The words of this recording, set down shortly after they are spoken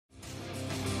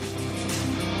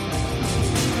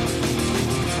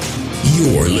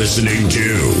You're listening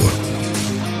to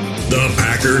the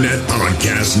Packernet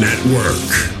Podcast Network.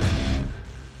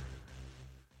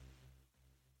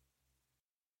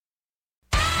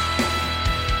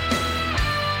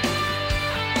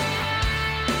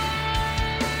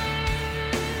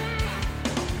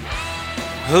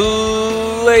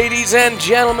 Ladies and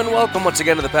gentlemen, welcome once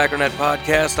again to the Packernet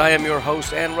Podcast. I am your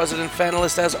host and resident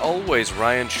fanalist, as always,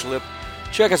 Ryan Schlip.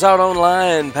 Check us out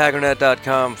online,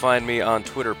 packernet.com. Find me on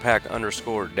Twitter,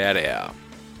 pack_daddy.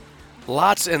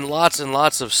 Lots and lots and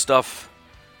lots of stuff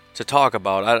to talk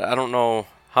about. I don't know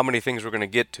how many things we're going to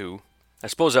get to. I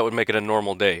suppose that would make it a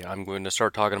normal day. I'm going to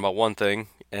start talking about one thing,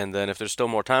 and then if there's still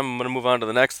more time, I'm going to move on to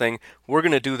the next thing. We're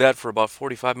going to do that for about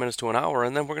 45 minutes to an hour,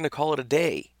 and then we're going to call it a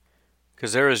day.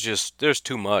 Because there's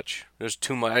too much. There's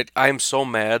too much. I am so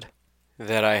mad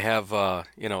that I have, a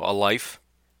life.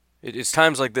 It's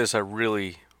times like this I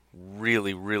really,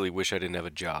 really, really wish I didn't have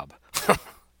a job.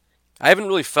 I haven't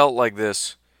really felt like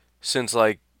this since,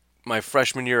 my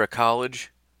freshman year of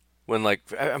college, when,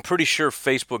 I'm pretty sure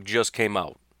Facebook just came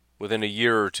out within a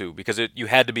year or two, because you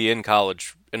had to be in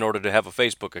college in order to have a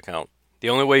Facebook account.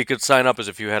 The only way you could sign up is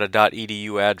if you had a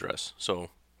 .edu address, so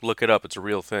look it up, it's a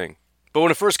real thing. But when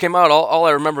it first came out, all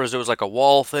I remember is it was like a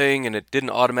wall thing, and it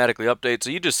didn't automatically update, so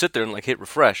you just sit there and hit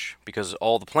refresh, because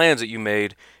all the plans that you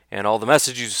made and all the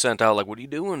messages you sent out, what are you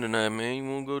doing tonight, man? You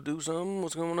want to go do something?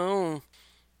 What's going on?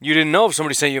 You didn't know if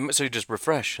somebody sent you, so you just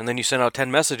refresh, and then you sent out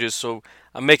 10 messages, so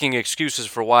I'm making excuses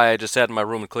for why I just sat in my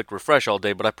room and clicked refresh all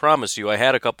day, but I promise you, I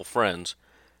had a couple friends,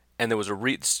 and there was a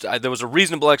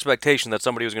reasonable expectation that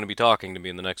somebody was going to be talking to me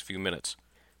in the next few minutes.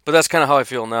 But that's kind of how I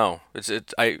feel now.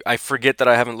 I forget that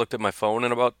I haven't looked at my phone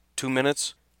in about 2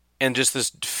 minutes, and just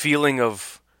this feeling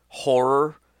of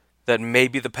horror that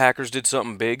maybe the Packers did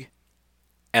something big,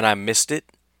 and I missed it.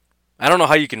 I don't know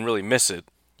how you can really miss it.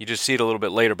 You just see it a little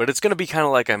bit later, but it's going to be kind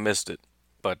of like I missed it.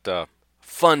 But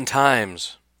fun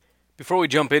times. Before we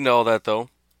jump into all that, though,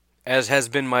 as has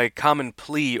been my common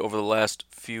plea over the last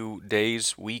few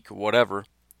days, week, whatever,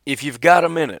 if you've got a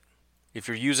minute, if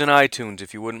you're using iTunes,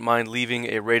 if you wouldn't mind leaving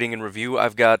a rating and review,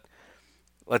 I've got,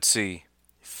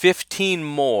 15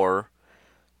 more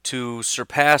to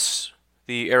surpass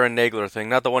the Aaron Nagler thing.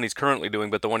 Not the one he's currently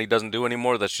doing, but the one he doesn't do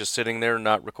anymore that's just sitting there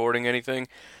not recording anything.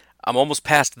 I'm almost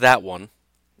past that one,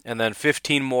 and then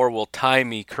 15 more will tie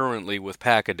me currently with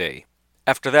Pack-A-Day.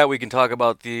 After that, we can talk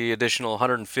about the additional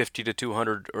 150 to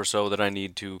 200 or so that I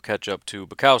need to catch up to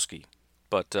Bukowski.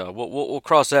 But we'll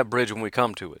cross that bridge when we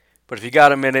come to it. But if you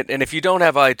got a minute, and if you don't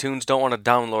have iTunes, don't want to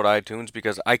download iTunes,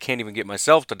 because I can't even get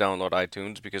myself to download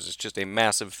iTunes because it's just a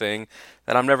massive thing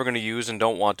that I'm never going to use and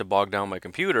don't want to bog down my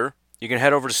computer, you can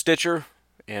head over to Stitcher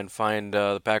and find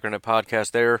the Packernet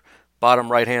Podcast there.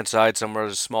 Bottom right-hand side, somewhere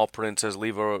there's a small print says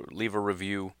leave a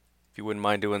review. If you wouldn't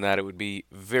mind doing that, it would be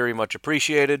very much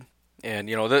appreciated. And,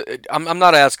 I'm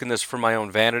not asking this for my own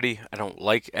vanity. I don't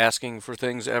like asking for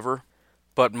things ever.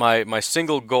 But my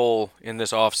single goal in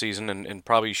this offseason, and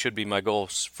probably should be my goal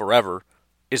forever,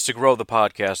 is to grow the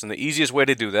podcast. And the easiest way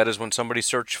to do that is when somebody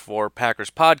searches for Packers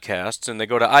Podcasts and they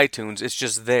go to iTunes, it's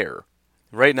just there.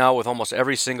 Right now, with almost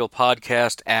every single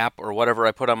podcast app or whatever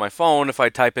I put on my phone, if I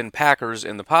type in Packers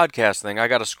in the podcast thing, I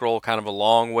got to scroll kind of a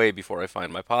long way before I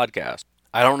find my podcast.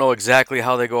 I don't know exactly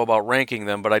how they go about ranking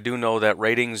them, but I do know that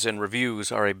ratings and reviews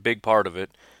are a big part of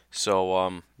it.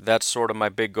 So that's sort of my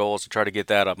big goal, is to try to get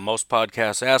that up. Most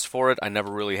podcasts ask for it. I never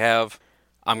really have.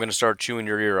 I'm going to start chewing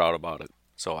your ear out about it.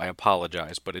 So I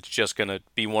apologize, but it's just going to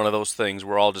be one of those things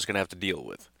we're all just going to have to deal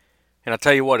with. And I'll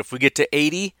tell you what, if we get to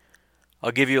 80,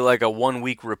 I'll give you a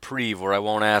 1-week reprieve where I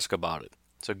won't ask about it.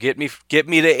 So get me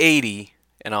to 80,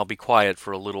 and I'll be quiet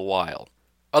for a little while.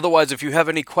 Otherwise, if you have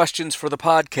any questions for the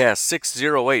podcast,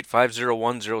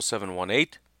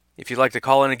 608-501-0718. If you'd like to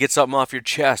call in and get something off your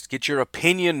chest, get your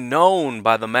opinion known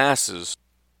by the masses,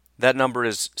 that number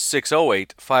is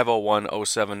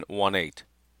 608-501-0718.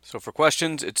 So for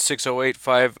questions, it's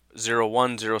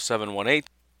 608-501-0718.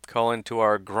 Call into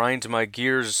our Grind My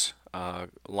Gears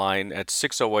line at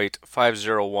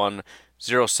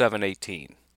 608-501-0718.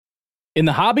 In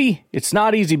the hobby, it's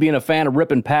not easy being a fan of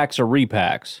ripping packs or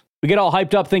repacks. We get all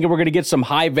hyped up thinking we're going to get some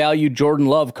high-value Jordan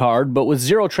Love card, but with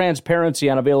zero transparency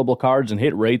on available cards and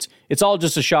hit rates, it's all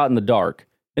just a shot in the dark.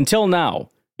 Until now,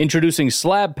 introducing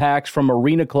slab packs from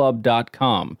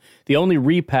arenaclub.com, the only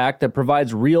repack that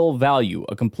provides real value,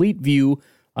 a complete view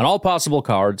on all possible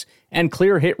cards, and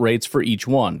clear hit rates for each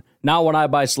one. Now when I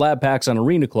buy slab packs on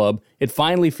Arena Club, it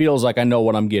finally feels like I know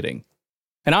what I'm getting.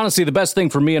 And honestly, the best thing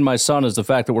for me and my son is the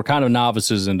fact that we're kind of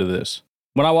novices into this.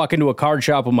 When I walk into a card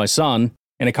shop with my son,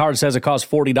 and a card says it costs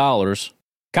 $40,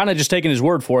 kind of just taking his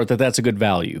word for it that that's a good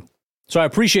value. So I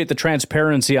appreciate the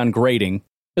transparency on grading,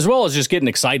 as well as just getting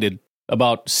excited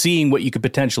about seeing what you could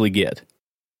potentially get.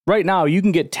 Right now, you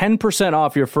can get 10%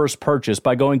 off your first purchase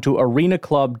by going to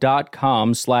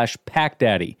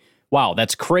arenaclub.com/packdaddy. Wow,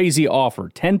 that's crazy offer.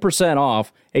 10%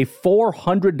 off a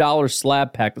 $400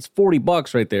 slab pack. That's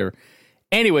 $40 right there.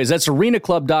 Anyways, that's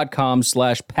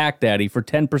arenaclub.com/packdaddy for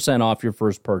 10% off your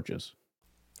first purchase.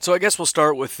 So I guess we'll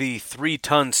start with the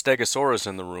 3-ton Stegosaurus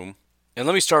in the room. And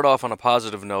let me start off on a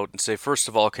positive note and say, first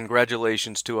of all,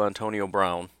 congratulations to Antonio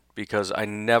Brown, because I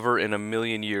never in a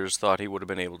million years thought he would have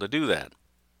been able to do that.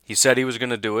 He said he was going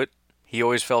to do it. He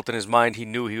always felt in his mind he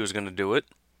knew he was going to do it.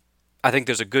 I think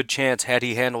there's a good chance had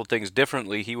he handled things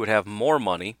differently, he would have more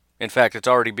money. In fact, it's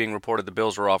already being reported the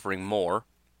Bills are offering more.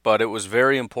 But it was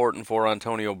very important for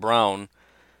Antonio Brown.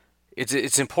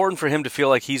 It's important for him to feel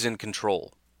like he's in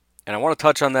control. And I want to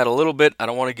touch on that a little bit. I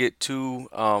don't want to get too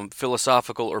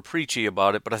philosophical or preachy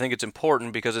about it, but I think it's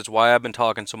important because it's why I've been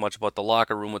talking so much about the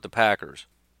locker room with the Packers.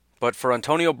 But for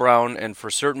Antonio Brown and for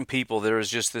certain people, there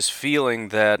is just this feeling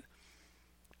that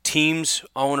teams,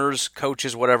 owners,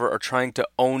 coaches, whatever, are trying to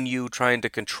own you, trying to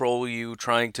control you,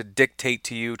 trying to dictate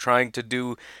to you, trying to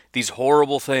do these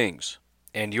horrible things.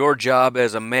 And your job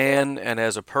as a man and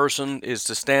as a person is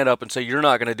to stand up and say, you're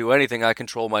not going to do anything, I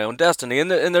control my own destiny.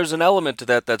 And there's an element to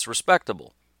that that's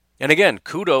respectable. And again,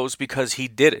 kudos because he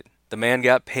did it. The man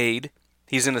got paid.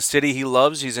 He's in a city he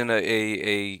loves. He's in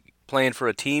a playing for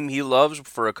a team he loves,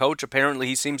 for a coach apparently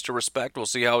he seems to respect. We'll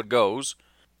see how it goes.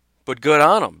 But good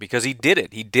on him, because he did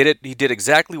it. He did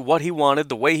exactly what he wanted,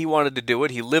 the way he wanted to do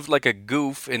it. He lived like a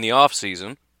goof in the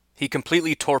offseason. He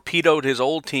completely torpedoed his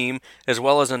old team as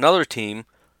well as another team.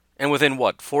 And within,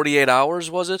 48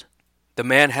 hours was it? The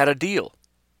man had a deal.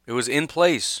 It was in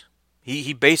place.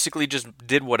 He basically just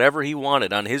did whatever he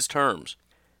wanted on his terms.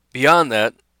 Beyond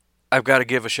that, I've got to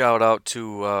give a shout out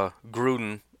to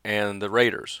Gruden and the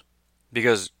Raiders.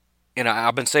 Because,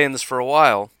 I've been saying this for a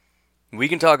while. We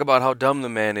can talk about how dumb the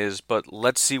man is, but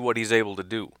let's see what he's able to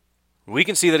do. We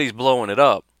can see that he's blowing it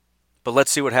up, but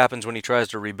let's see what happens when he tries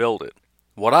to rebuild it.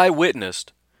 What I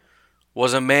witnessed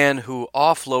was a man who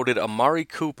offloaded Amari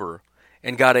Cooper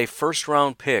and got a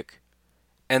first-round pick,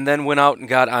 and then went out and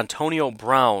got Antonio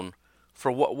Brown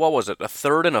for, what was it, a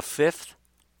third and a fifth?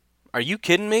 Are you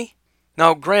kidding me?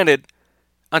 Now, granted,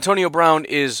 Antonio Brown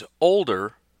is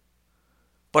older,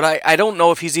 but I don't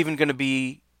know if he's even going to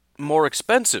be more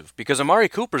expensive, because Amari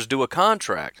Cooper's due a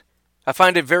contract. I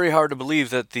find it very hard to believe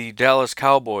that the Dallas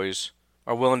Cowboys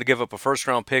are willing to give up a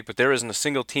first-round pick, but there isn't a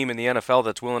single team in the NFL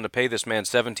that's willing to pay this man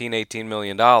 $17-18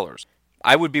 million.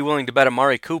 I would be willing to bet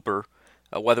Amari Cooper,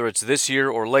 whether it's this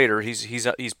year or later,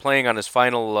 he's playing on his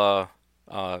final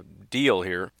deal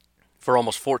here, for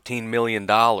almost $14 million.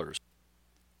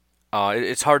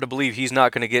 It's hard to believe he's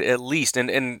not going to get at least,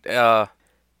 and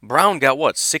Brown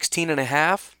got 16 and a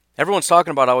half? Everyone's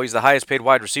talking about how he's the highest paid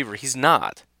wide receiver. He's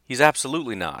not. He's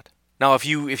absolutely not. Now, if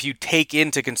you take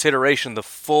into consideration the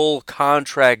full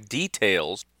contract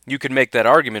details, you could make that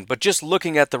argument. But just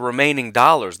looking at the remaining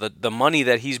dollars, the money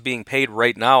that he's being paid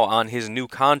right now on his new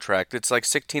contract, it's like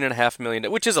 $16.5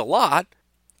 million, which is a lot.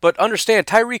 But understand,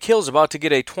 Tyreek Hill's about to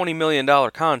get a $20 million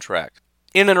contract.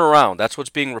 In and around, that's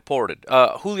what's being reported.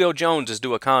 Julio Jones is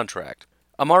due a contract.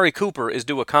 Amari Cooper is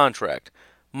due a contract.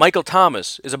 Michael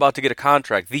Thomas is about to get a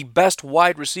contract. The best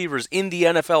wide receivers in the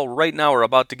NFL right now are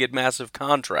about to get massive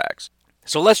contracts.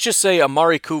 So let's just say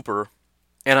Amari Cooper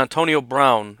and Antonio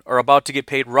Brown are about to get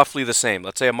paid roughly the same.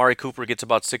 Let's say Amari Cooper gets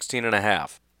about 16 and a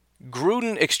half.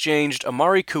 Gruden exchanged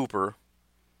Amari Cooper,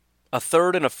 a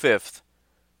third and a fifth,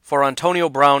 for Antonio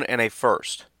Brown and a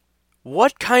first.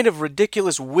 What kind of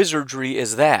ridiculous wizardry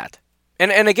is that?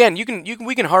 And again, we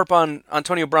can harp on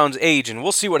Antonio Brown's age, and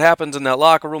we'll see what happens in that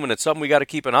locker room, and it's something we got to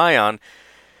keep an eye on.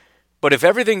 But if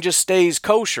everything just stays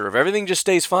kosher, if everything just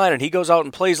stays fine, and he goes out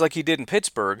and plays like he did in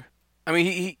Pittsburgh, I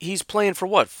mean, he's playing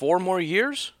for 4 more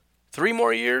years? 3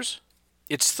 more years?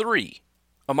 It's 3.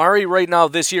 Amari right now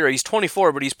this year, he's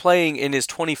 24, but he's playing in his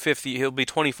 25th year. He'll be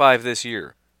 25 this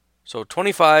year. So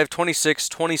 25, 26,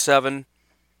 27.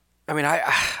 I mean,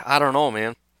 I don't know,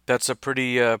 man. That's a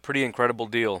pretty incredible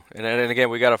deal. And again,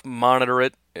 we got to monitor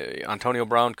it. Antonio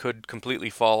Brown could completely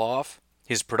fall off.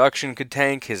 His production could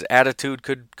tank. His attitude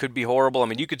could be horrible. I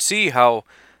mean, you could see how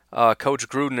Coach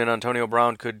Gruden and Antonio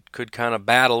Brown could kind of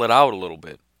battle it out a little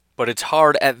bit. But it's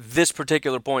hard at this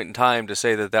particular point in time to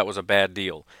say that was a bad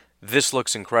deal. This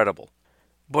looks incredible.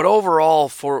 But overall,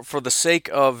 for the sake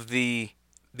of the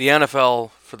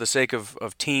NFL, for the sake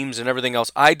of teams and everything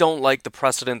else, I don't like the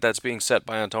precedent that's being set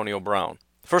by Antonio Brown.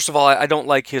 First of all, I don't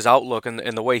like his outlook and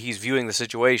the way he's viewing the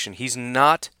situation. He's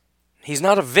not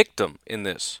a victim in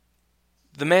this.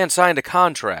 The man signed a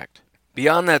contract.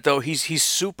 Beyond that, though, he's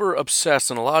super obsessed,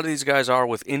 and a lot of these guys are,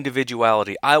 with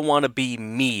individuality. I want to be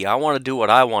me. I want to do what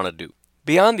I want to do.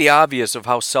 Beyond the obvious of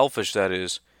how selfish that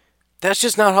is, that's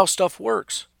just not how stuff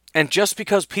works. And just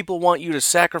because people want you to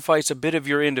sacrifice a bit of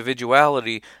your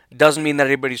individuality doesn't mean that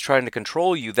anybody's trying to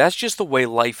control you. That's just the way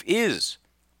life is.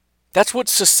 That's what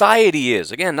society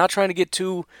is. Again, not trying to get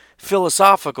too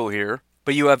philosophical here,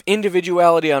 but you have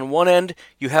individuality on one end,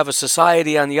 you have a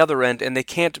society on the other end, and they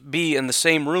can't be in the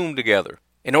same room together.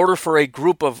 In order for a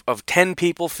group of 10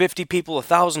 people, 50 people,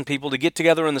 1,000 people to get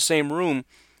together in the same room,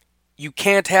 you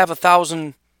can't have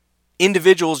 1,000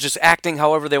 individuals just acting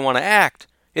however they want to act.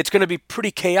 It's going to be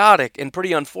pretty chaotic and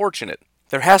pretty unfortunate.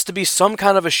 There has to be some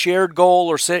kind of a shared goal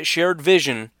or shared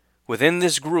vision within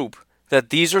this group that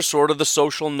these are sort of the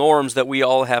social norms that we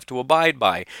all have to abide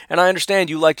by. And I understand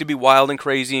you like to be wild and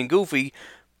crazy and goofy,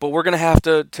 but we're going to have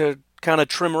to kind of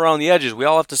trim around the edges. We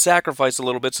all have to sacrifice a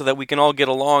little bit so that we can all get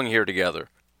along here together.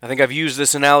 I think I've used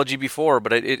this analogy before,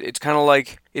 but it's kind of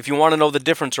like, if you want to know the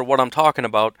difference or what I'm talking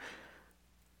about,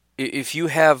 if you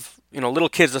have, little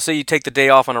kids, let's say you take the day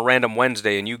off on a random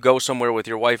Wednesday and you go somewhere with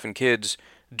your wife and kids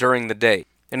during the day,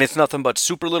 and it's nothing but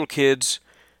super little kids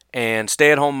and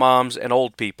stay-at-home moms and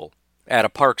old people at a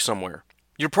park somewhere,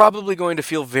 you're probably going to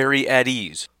feel very at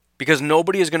ease because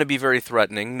nobody is going to be very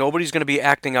threatening. Nobody's going to be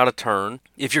acting out of turn.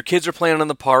 If your kids are playing in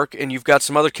the park and you've got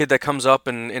some other kid that comes up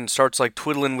and starts like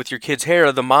twiddling with your kid's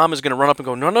hair, the mom is going to run up and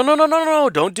go, no,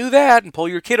 don't do that, and pull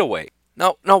your kid away.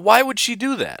 Now, why would she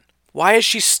do that? Why is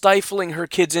she stifling her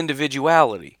kid's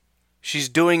individuality? She's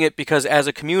doing it because as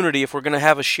a community, if we're going to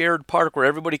have a shared park where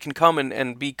everybody can come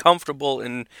and be comfortable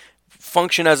and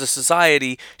function as a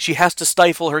society, she has to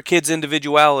stifle her kid's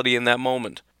individuality in that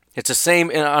moment. It's the same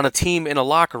on a team in a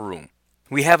locker room.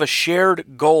 We have a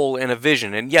shared goal and a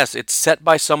vision, and yes, it's set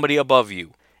by somebody above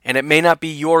you. And it may not be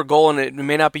your goal, and it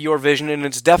may not be your vision, and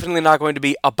it's definitely not going to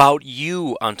be about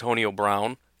you, Antonio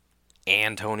Brown.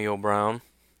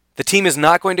 The team is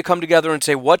not going to come together and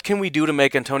say, what can we do to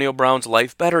make Antonio Brown's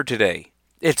life better today?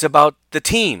 It's about the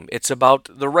team. It's about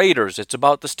the Raiders. It's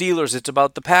about the Steelers. It's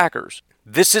about the Packers.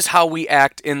 This is how we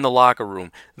act in the locker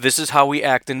room. This is how we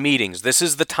act in meetings. This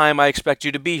is the time I expect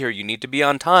you to be here. You need to be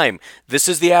on time. This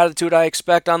is the attitude I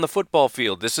expect on the football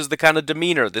field. This is the kind of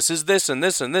demeanor. This is this and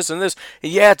this and this and this.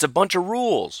 And yeah, it's a bunch of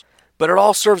rules, but it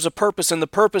all serves a purpose, and the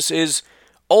purpose is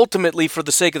ultimately for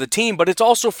the sake of the team, but it's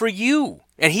also for you.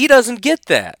 And he doesn't get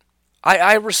that.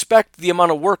 I respect the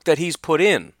amount of work that he's put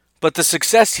in. But the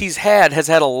success he's had has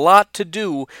had a lot to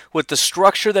do with the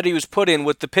structure that he was put in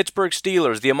with the Pittsburgh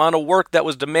Steelers. The amount of work that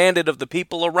was demanded of the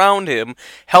people around him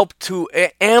helped to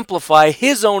amplify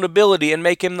his own ability and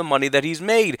make him the money that he's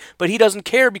made. But he doesn't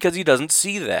care because he doesn't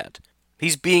see that.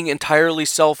 He's being entirely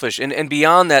selfish. And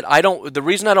beyond that, the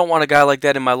reason I don't want a guy like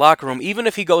that in my locker room, even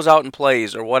if he goes out and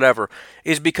plays or whatever,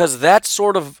 is because that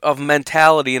sort of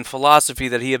mentality and philosophy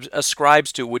that he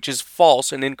ascribes to, which is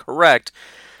false and incorrect,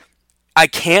 I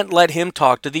can't let him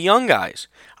talk to the young guys.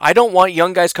 I don't want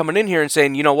young guys coming in here and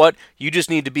saying, you know what, you just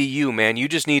need to be you, man. You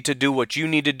just need to do what you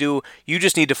need to do. You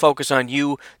just need to focus on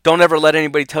you. Don't ever let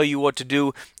anybody tell you what to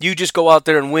do. You just go out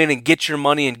there and win and get your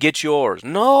money and get yours.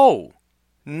 No.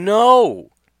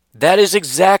 That is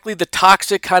exactly the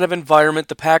toxic kind of environment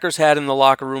the Packers had in the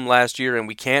locker room last year, and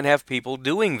we can't have people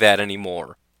doing that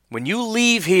anymore. When you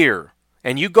leave here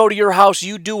and you go to your house,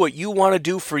 you do what you want to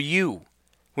do for you.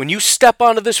 When you step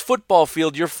onto this football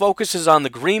field, your focus is on the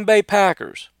Green Bay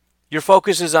Packers. Your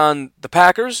focus is on the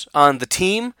Packers, on the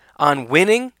team, on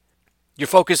winning. Your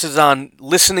focus is on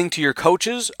listening to your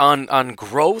coaches, on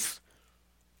growth.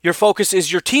 Your focus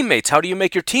is your teammates. How do you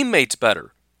make your teammates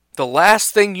better? The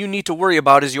last thing you need to worry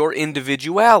about is your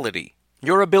individuality,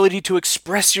 your ability to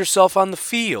express yourself on the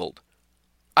field.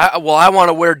 I want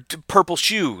to wear purple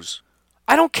shoes.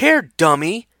 I don't care,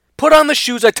 dummy. Put on the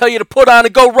shoes I tell you to put on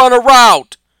and go run a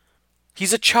route.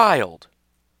 He's a child.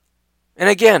 And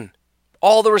again,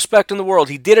 all the respect in the world.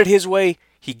 He did it his way.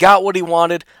 He got what he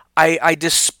wanted. I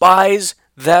despise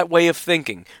that way of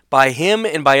thinking by him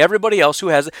and by everybody else who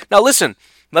has it. Now listen,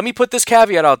 let me put this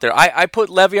caveat out there. I put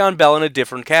Le'Veon Bell in a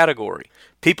different category.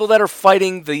 People that are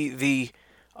fighting the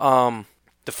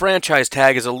franchise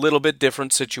tag is a little bit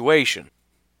different situation.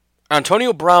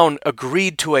 Antonio Brown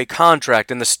agreed to a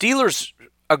contract, and the Steelers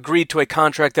agreed to a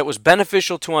contract that was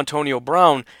beneficial to Antonio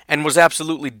Brown and was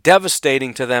absolutely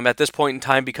devastating to them at this point in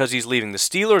time because he's leaving. The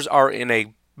Steelers are in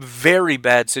a very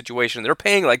bad situation. They're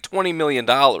paying like $20 million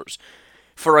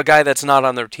for a guy that's not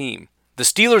on their team. The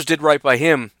Steelers did right by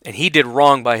him, and he did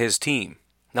wrong by his team.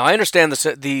 Now, I understand why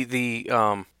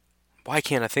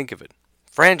can't I think of it?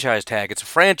 Franchise tag. It's a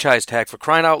franchise tag. For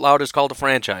crying out loud, it's called a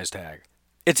franchise tag.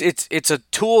 It's a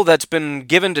tool that's been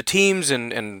given to teams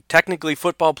and technically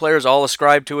football players all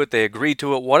ascribe to it, they agree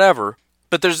to it, whatever.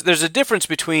 But there's a difference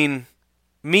between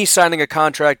me signing a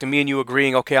contract and me and you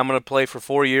agreeing, okay, I'm going to play for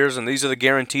 4 years and these are the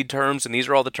guaranteed terms and these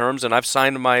are all the terms and I've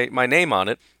signed my name on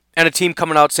it, and a team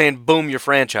coming out saying, boom, you're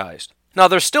franchised. Now,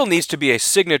 there still needs to be a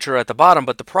signature at the bottom,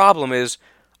 but the problem is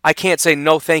I can't say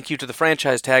no thank you to the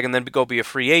franchise tag and then go be a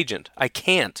free agent. I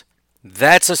can't.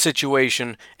 That's a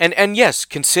situation, and yes,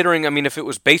 considering, I mean, if it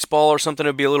was baseball or something, it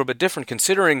would be a little bit different.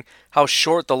 Considering how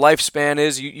short the lifespan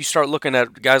is, you start looking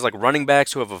at guys like running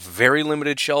backs who have a very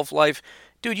limited shelf life.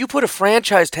 Dude, you put a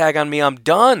franchise tag on me, I'm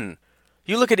done.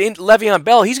 You look at Le'Veon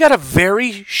Bell, he's got a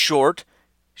very short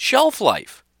shelf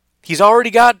life. He's already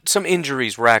got some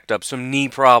injuries racked up, some knee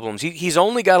problems. He's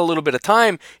only got a little bit of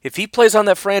time. If he plays on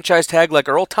that franchise tag like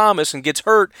Earl Thomas and gets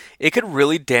hurt, it could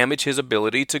really damage his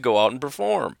ability to go out and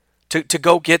perform. To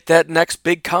go get that next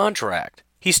big contract.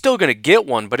 He's still going to get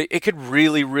one, but it could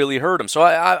really, really hurt him. So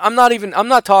I'm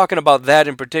not talking about that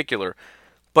in particular,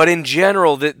 but in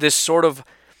general, this sort of,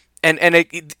 and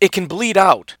it can bleed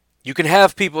out. You can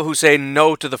have people who say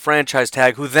no to the franchise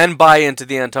tag who then buy into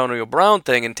the Antonio Brown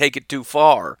thing and take it too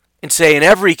far and say in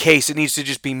every case it needs to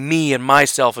just be me and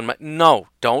myself and no,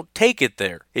 don't take it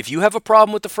there. If you have a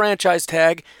problem with the franchise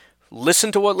tag,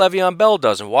 listen to what Le'Veon Bell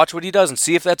does and watch what he does and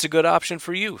see if that's a good option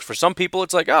for you. For some people,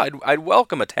 it's like, I'd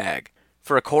welcome a tag.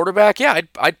 For a quarterback, yeah,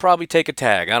 I'd probably take a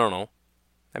tag. I don't know.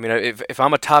 I mean, if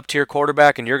I'm a top-tier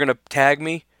quarterback and you're going to tag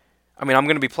me, I mean, I'm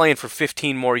going to be playing for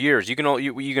 15 more years. You're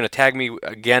going to tag me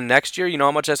again next year? You know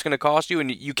how much that's going to cost you?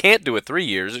 And you can't do it 3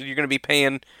 years. You're going to be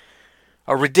paying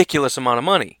a ridiculous amount of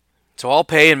money. So I'll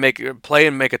play and make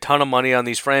a ton of money on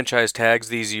these franchise tags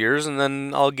these years, and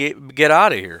then I'll get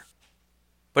out of here.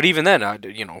 But even then,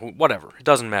 whatever. It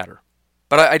doesn't matter.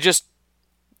 But I just,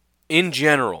 in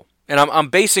general, and I'm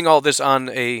basing all this on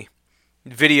a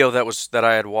video that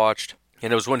I had watched,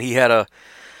 and it was when he had a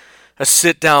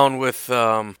sit down with,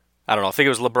 I don't know, I think it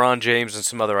was LeBron James and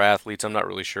some other athletes, I'm not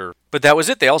really sure. But that was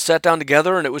it. They all sat down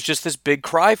together, and it was just this big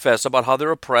cry fest about how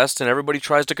they're oppressed, and everybody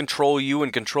tries to control you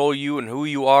and who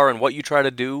you are and what you try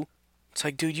to do. It's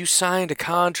like, dude, you signed a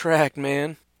contract,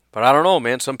 man. But I don't know,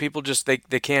 man. Some people just, they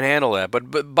can't handle that.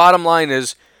 But bottom line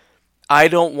is, I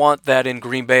don't want that in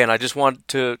Green Bay, and I just want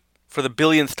to, for the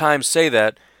billionth time, say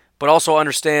that, but also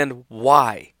understand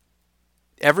why.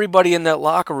 Everybody in that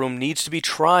locker room needs to be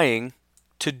trying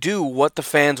to do what the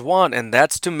fans want, and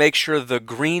that's to make sure the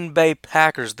Green Bay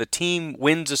Packers, the team,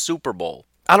 wins a Super Bowl.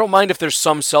 I don't mind if there's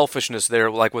some selfishness there,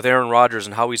 like with Aaron Rodgers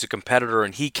and how he's a competitor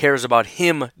and he cares about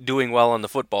him doing well on the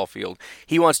football field.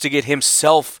 He wants to get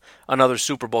himself another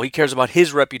Super Bowl. He cares about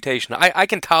his reputation. I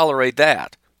can tolerate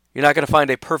that. You're not going to find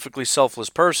a perfectly selfless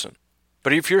person.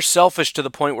 But if you're selfish to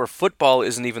the point where football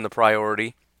isn't even the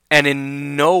priority, and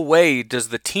in no way does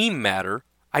the team matter,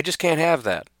 I just can't have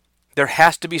that. There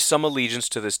has to be some allegiance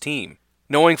to this team.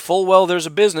 Knowing full well there's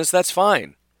a business, that's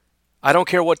fine. I don't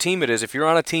care what team it is. If you're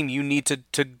on a team, you need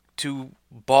to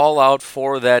ball out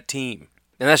for that team.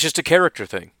 And that's just a character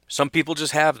thing. Some people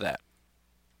just have that.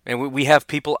 And we have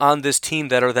people on this team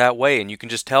that are that way, and you can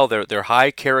just tell they're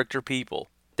high character people.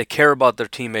 They care about their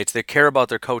teammates. They care about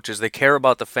their coaches. They care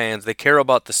about the fans. They care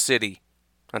about the city.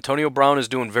 Antonio Brown is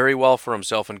doing very well for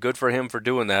himself, and good for him for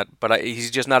doing that, but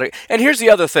he's just not... And here's the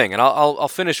other thing, and I'll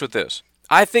finish with this.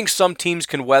 I think some teams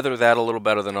can weather that a little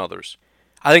better than others.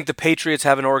 I think the Patriots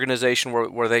have an organization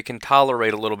where they can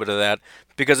tolerate a little bit of that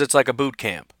because it's like a boot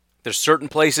camp. There's certain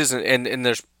places, and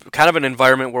there's kind of an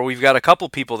environment where we've got a couple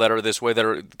people that are this way, that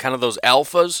are kind of those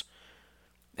alphas,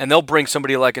 and they'll bring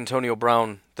somebody like Antonio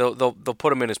Brown, they'll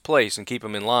put him in his place and keep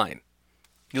him in line.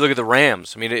 You look at the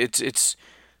Rams. I mean, it's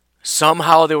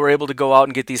somehow they were able to go out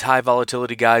and get these high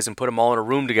volatility guys and put them all in a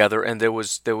room together, and there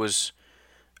was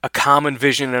a common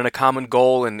vision and a common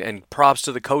goal, and props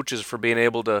to the coaches for being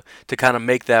able to kind of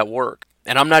make that work.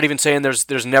 And I'm not even saying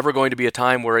there's never going to be a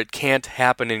time where it can't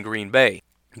happen in Green Bay.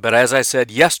 But as I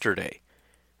said yesterday,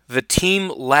 the team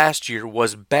last year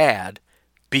was bad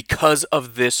because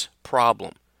of this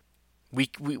problem.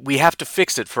 We have to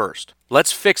fix it first.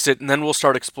 Let's fix it, and then we'll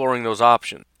start exploring those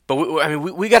options. But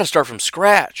we got to start from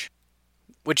scratch.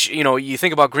 Which, you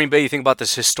think about Green Bay, you think about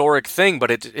this historic thing, but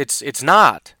it's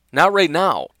not. Not right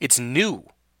now. It's new.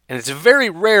 And it's very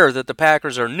rare that the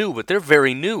Packers are new, but they're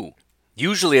very new.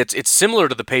 Usually it's similar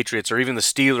to the Patriots or even the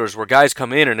Steelers, where guys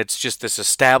come in and it's just this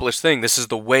established thing. This is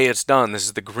the way it's done. This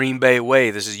is the Green Bay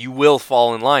way. This is, you will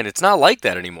fall in line. It's not like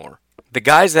that anymore. The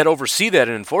guys that oversee that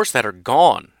and enforce that are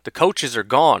gone. The coaches are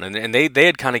gone, and they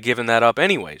had kind of given that up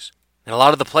anyways. And a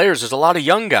lot of the players, there's a lot of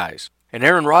young guys. And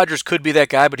Aaron Rodgers could be that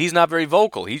guy, but he's not very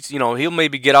vocal. He'll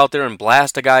maybe get out there and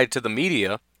blast a guy to the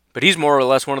media, But he's more or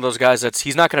less one of those guys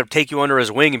he's not going to take you under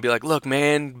his wing and be like, look,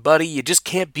 man, buddy, you just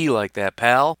can't be like that,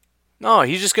 pal. No,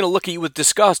 he's just going to look at you with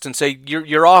disgust and say,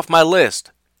 you're off my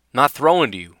list. Not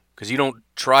throwing to you because you don't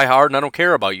try hard and I don't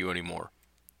care about you anymore.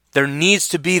 There needs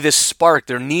to be this spark.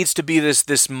 There needs to be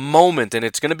this moment, and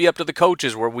it's going to be up to the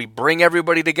coaches where we bring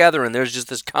everybody together and there's just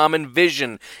this common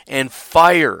vision and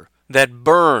fire that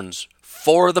burns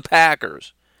for the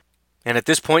Packers. And at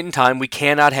this point in time, we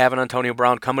cannot have an Antonio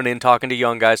Brown coming in, talking to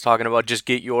young guys, talking about just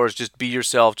get yours, just be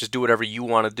yourself, just do whatever you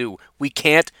want to do. We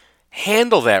can't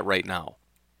handle that right now.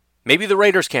 Maybe the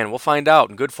Raiders can. We'll find out,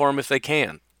 and good for them if they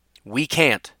can. We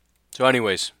can't. So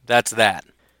anyways, that's that.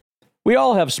 We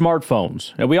all have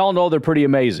smartphones, and we all know they're pretty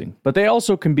amazing, but they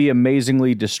also can be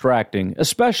amazingly distracting,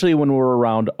 especially when we're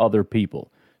around other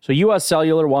people. So US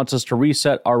Cellular wants us to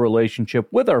reset our relationship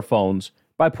with our phones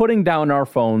by putting down our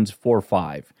phones for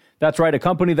 $5. That's right, a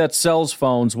company that sells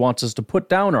phones wants us to put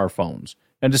down our phones.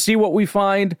 And to see what we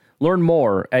find, learn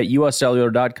more at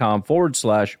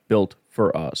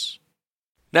uscellular.com/built-for-us.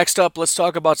 Next up, let's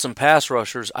talk about some pass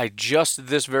rushers. I just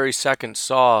this very second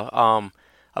saw,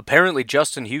 apparently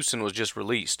Justin Houston was just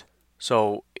released.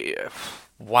 So,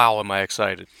 wow, am I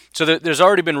excited. So there's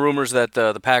already been rumors that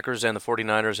the Packers and the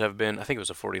 49ers have been, I think it was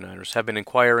the 49ers, have been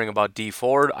inquiring about Dee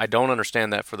Ford. I don't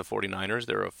understand that for the 49ers.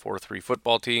 They're a 4-3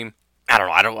 football team. I don't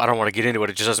know. I don't want to get into it.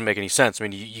 It just doesn't make any sense. I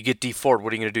mean, you get Dee Ford.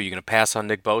 What are you going to do? You're going to pass on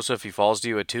Nick Bosa if he falls to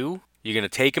you at 2? You're going to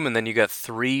take him, and then you got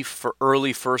 3 for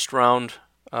early first-round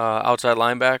outside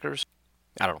linebackers?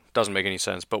 I don't know. Doesn't make any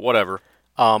sense, but whatever.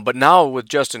 But now with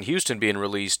Justin Houston being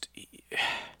released,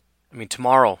 I mean,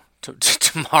 tomorrow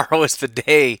is the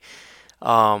day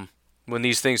when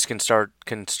these things can start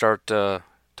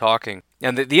talking.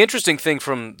 And the interesting thing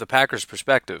from the Packers'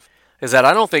 perspective is that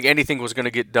I don't think anything was going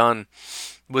to get done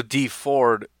with Dee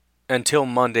Ford until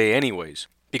Monday anyways.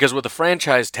 Because with the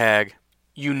franchise tag,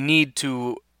 you need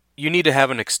to have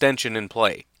an extension in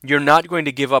play. You're not going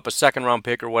to give up a second-round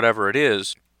pick or whatever it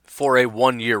is for a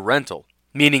 1-year rental.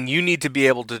 Meaning you need to be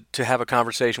able to have a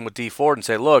conversation with Dee Ford and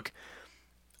say, look,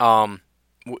 we want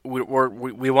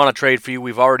to trade for you.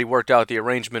 We've already worked out the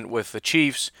arrangement with the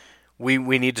Chiefs. We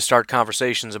need to start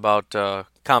conversations about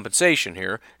compensation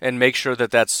here and make sure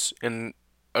that that's an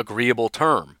agreeable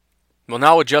term. Well,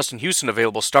 now with Justin Houston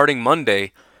available starting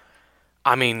Monday,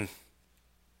 I mean,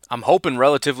 I'm hoping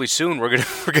relatively soon we're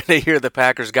gonna hear the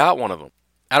Packers got one of them.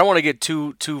 I don't want to get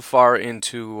too far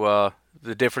into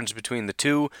the difference between the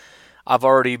two. I've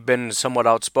already been somewhat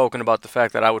outspoken about the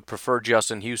fact that I would prefer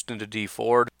Justin Houston to Dee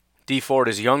Ford. Dee Ford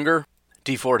is younger.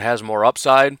 Dee Ford has more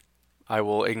upside. I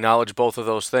will acknowledge both of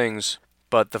those things.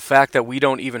 But the fact that we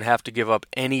don't even have to give up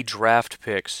any draft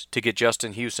picks to get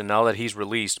Justin Houston now that he's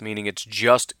released, meaning it's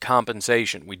just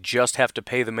compensation. We just have to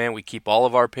pay the man. We keep all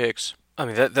of our picks. I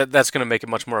mean, that's going to make it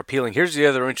much more appealing. Here's the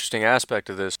other interesting aspect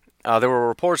of this. There were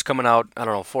reports coming out,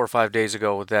 4 or 5 days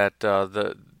ago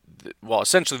that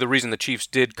essentially the reason the Chiefs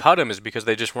did cut him is because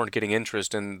they just weren't getting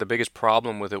interest, and the biggest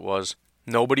problem with it was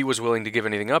nobody was willing to give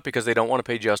anything up because they don't want to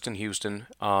pay Justin Houston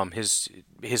his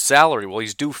salary. Well,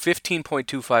 he's due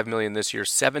 $15.25 million this year,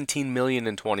 $17 million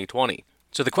in 2020.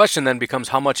 So the question then becomes,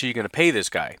 how much are you going to pay this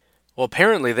guy? Well,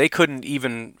 apparently they couldn't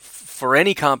even, for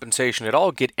any compensation at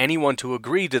all, get anyone to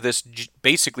agree to this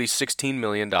basically $16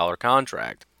 million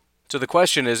contract. So the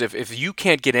question is, if you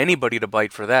can't get anybody to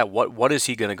bite for that, what is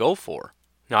he going to go for?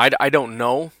 Now, I don't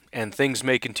know, and things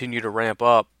may continue to ramp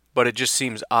up, but it just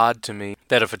seems odd to me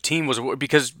that if a team was,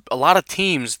 because a lot of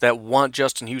teams that want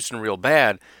Justin Houston real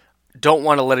bad don't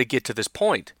want to let it get to this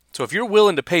point. So if you're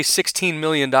willing to pay $16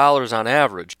 million on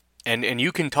average, and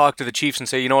you can talk to the Chiefs and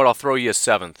say, you know what, I'll throw you a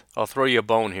seventh. I'll throw you a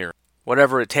bone here.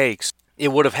 Whatever it takes. It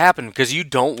would have happened because you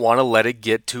don't want to let it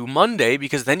get to Monday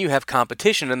because then you have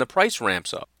competition and the price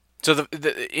ramps up. So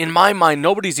in my mind,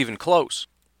 nobody's even close.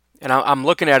 And I'm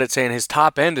looking at it saying his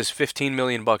top end is $15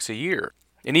 million a year.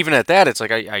 And even at that, it's like,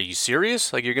 are you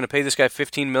serious? Like, you're going to pay this guy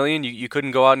 $15 million? You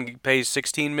couldn't go out and pay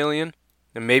 $16 million?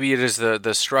 And maybe it is the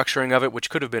structuring of it,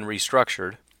 which could have been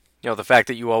restructured. You know, the fact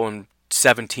that you owe him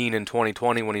 17 in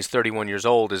 2020 when he's 31 years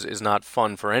old is not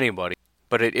fun for anybody.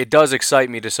 But it does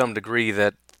excite me to some degree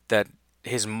that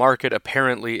his market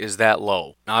apparently is that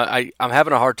low. Now, I'm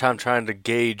having a hard time trying to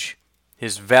gauge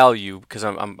his value because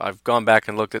I've gone back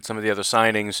and looked at some of the other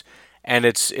signings, and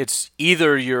it's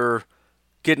either you're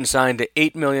getting signed to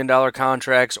 $8 million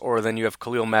contracts or then you have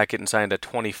Khalil Mack getting signed to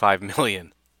 $25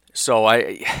 million. So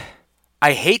I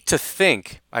hate to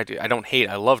think, I don't hate,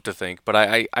 I love to think, but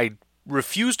I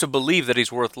refuse to believe that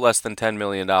he's worth less than $10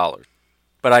 million.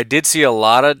 But I did see a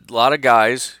lot of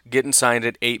guys getting signed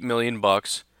at $8 million,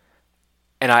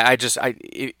 and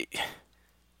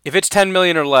If it's $10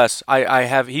 million or less,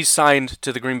 he's signed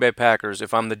to the Green Bay Packers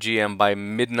if I'm the GM by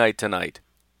midnight tonight.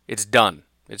 It's done.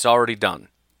 It's already done.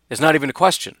 It's not even a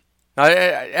question. Now,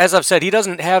 as I've said, he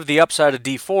doesn't have the upside of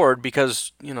Dee Ford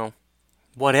because,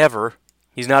 whatever.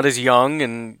 He's not as young,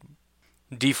 and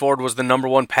Dee Ford was the number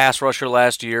one pass rusher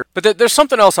last year. But there's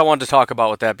something else I wanted to talk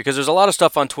about with that, because there's a lot of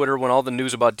stuff on Twitter when all the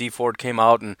news about Dee Ford came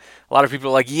out, and a lot of people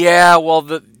are like, yeah,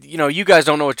 well, you guys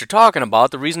don't know what you're talking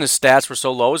about. The reason his stats were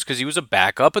so low is because he was a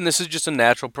backup, and this is just a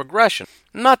natural progression.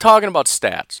 I'm not talking about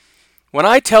stats. When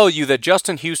I tell you that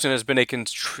Justin Houston has been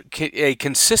a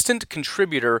consistent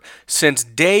contributor since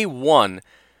day one,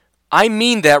 I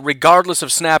mean that regardless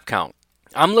of snap count.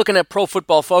 I'm looking at Pro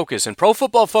Football Focus, and Pro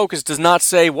Football Focus does not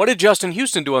say, what did Justin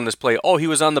Houston do on this play? Oh, he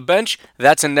was on the bench?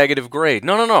 That's a negative grade.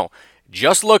 No.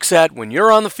 Just looks at when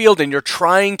you're on the field and you're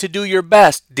trying to do your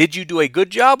best, did you do a good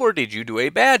job or did you do a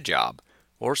bad job?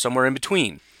 Or somewhere in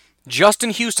between. Justin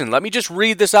Houston, let me just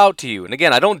read this out to you. And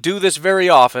again, I don't do this very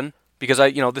often because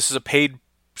this is a paid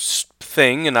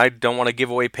thing and I don't want to give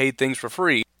away paid things for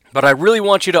free. But I really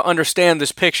want you to understand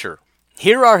this picture.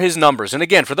 Here are his numbers. And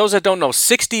again, for those that don't know,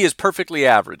 60 is perfectly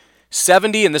average.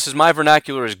 70, and this is my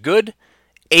vernacular, is good.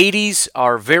 80s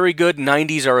are very good.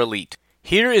 90s are elite.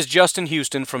 Here is Justin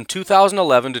Houston from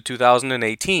 2011 to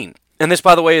 2018. And this,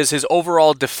 by the way, is his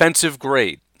overall defensive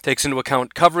grade. Takes into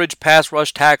account coverage, pass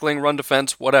rush, tackling, run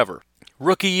defense, whatever.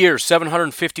 Rookie year,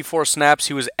 754 snaps,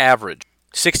 he was average.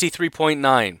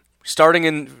 63.9. Starting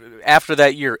in after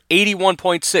that year,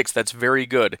 81.6. That's very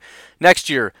good. Next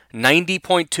year,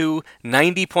 90.2,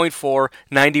 90.4,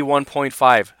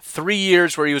 91.5. 3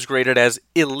 years where he was graded as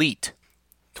elite.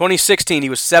 2016, he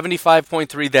was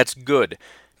 75.3. That's good.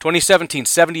 2017,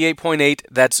 78.8.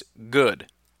 That's good.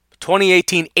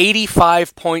 2018,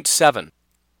 85.7.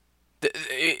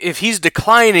 If he's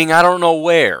declining, I don't know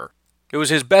where. It was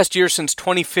his best year since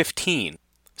 2015.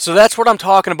 So that's what I'm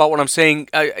talking about when I'm saying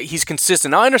he's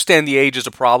consistent. Now, I understand the age is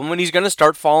a problem, and he's going to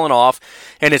start falling off,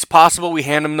 and it's possible we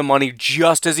hand him the money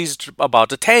just as he's about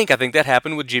to tank. I think that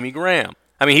happened with Jimmy Graham.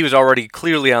 I mean, he was already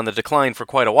clearly on the decline for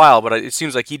quite a while, but it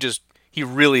seems like he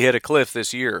really hit a cliff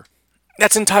this year.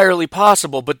 That's entirely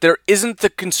possible, but there isn't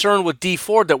the concern with Dee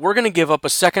Ford that we're going to give up a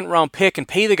second-round pick and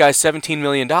pay the guy $17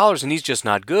 million, and he's just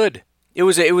not good. It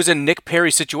was a Nick Perry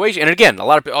situation. And again, a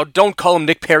lot of people, don't call him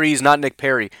Nick Perry, he's not Nick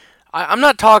Perry. I'm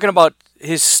not talking about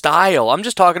his style. I'm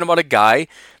just talking about a guy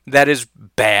that is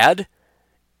bad,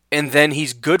 and then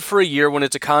he's good for a year when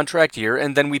it's a contract year,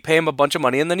 and then we pay him a bunch of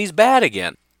money, and then he's bad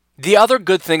again. The other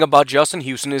good thing about Justin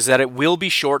Houston is that it will be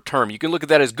short term. You can look at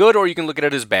that as good, or you can look at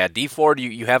it as bad. Dee Ford,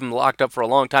 you have him locked up for a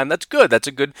long time. That's good. That's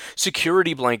a good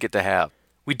security blanket to have.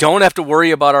 We don't have to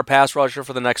worry about our pass rusher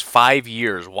for the next 5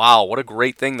 years. Wow, what a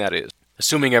great thing that is.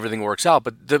 Assuming everything works out.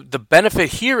 But the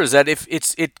benefit here is that if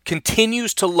it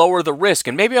continues to lower the risk,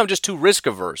 and maybe I'm just too risk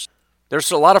averse.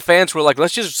 There's a lot of fans who are like,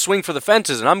 let's just swing for the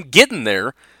fences, and I'm getting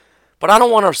there, but I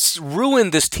don't want to ruin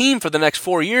this team for the next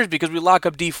 4 years because we lock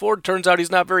up Dee Ford. Turns out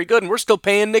he's not very good, and we're still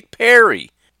paying Nick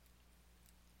Perry.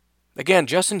 Again,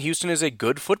 Justin Houston is a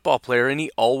good football player, and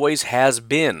he always has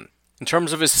been. In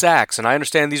terms of his sacks, and I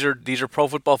understand these are Pro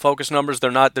Football Focus numbers.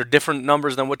 They're different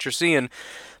numbers than what you're seeing.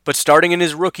 But starting in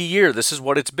his rookie year, this is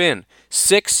what it's been.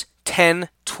 6, 10,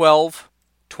 12,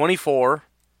 24.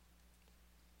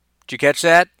 Did you catch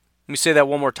that? Let me say that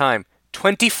one more time.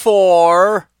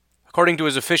 24. According to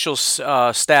his official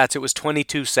stats, it was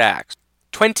 22 sacks.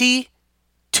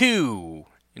 22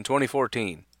 in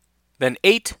 2014. Then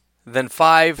 8, then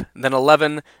 5, then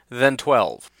 11, then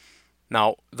 12.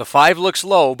 Now, the 5 looks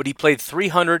low, but he played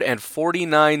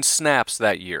 349 snaps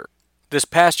that year. This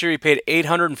past year, he played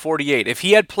 848. If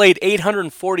he had played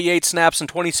 848 snaps in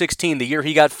 2016, the year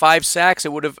he got 5 sacks,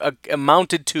 it would have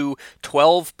amounted to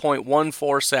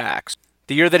 12.14 sacks.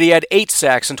 The year that he had 8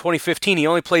 sacks in 2015, he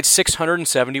only played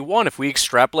 671. If we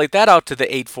extrapolate that out to the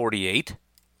 848,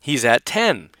 he's at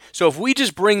 10. So if we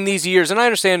just bring these years, and I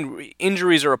understand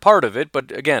injuries are a part of it,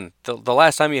 but again, the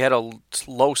last time he had a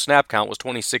low snap count was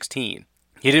 2016.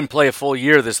 He didn't play a full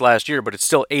year this last year, but it's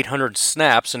still 800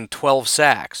 snaps and 12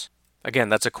 sacks. Again,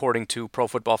 that's according to Pro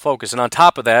Football Focus. And on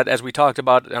top of that, as we talked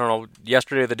about,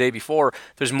 yesterday or the day before,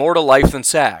 there's more to life than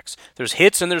sacks. There's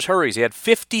hits and there's hurries. He had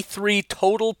 53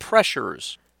 total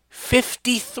pressures.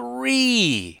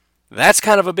 53! That's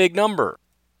kind of a big number.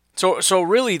 So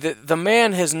really, the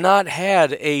man has not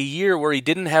had a year where he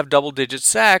didn't have double-digit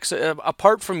sacks,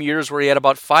 apart from years where he had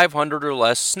about 500 or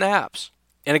less snaps.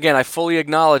 And again, I fully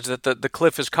acknowledge that the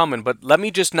cliff is coming, but let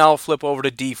me just now flip over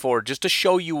to Dee Ford just to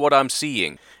show you what I'm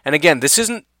seeing. And again, this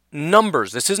isn't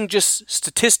numbers. This isn't just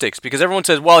statistics, because everyone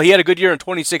says, well, he had a good year in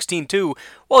 2016 too.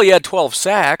 Well, he had 12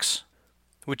 sacks.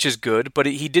 which is good, but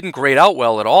he didn't grade out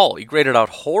well at all. He graded out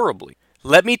horribly.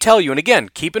 Let me tell you, and again,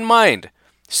 keep in mind,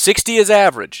 60 is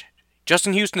average.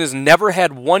 Justin Houston has never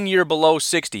had 1 year below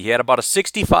 60. He had about a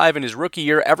 65 in his rookie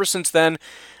year. Ever since then,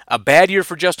 a bad year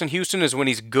for Justin Houston is when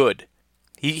he's good.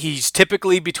 He's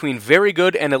typically between very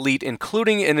good and elite,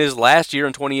 including in his last year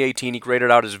in 2018. He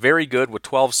graded out as very good with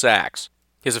 12 sacks.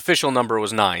 His official number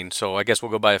was 9, so I guess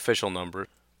we'll go by official number.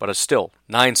 But still,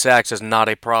 9 sacks is not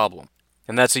a problem.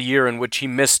 And that's a year in which he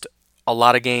missed a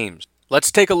lot of games.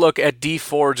 Let's take a look at Dee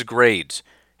Ford's grades.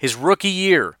 His rookie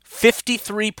year,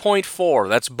 53.4.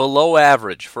 That's below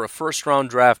average for a first-round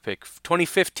draft pick.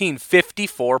 2015,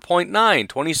 54.9.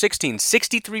 2016,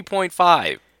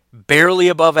 63.5. Barely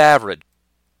above average.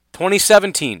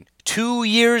 2017, 2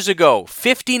 years ago,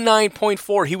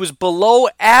 59.4. He was below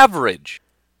average.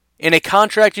 In a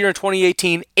contract year in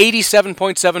 2018,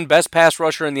 87.7, best pass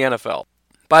rusher in the NFL.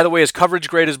 By the way, his coverage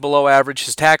grade is below average,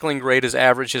 his tackling grade is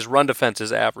average, his run defense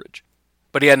is average.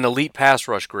 But he had an elite pass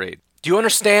rush grade. Do you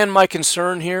understand my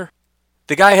concern here?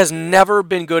 The guy has never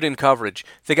been good in coverage.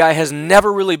 The guy has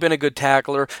never really been a good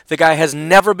tackler. The guy has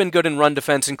never been good in run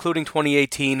defense, including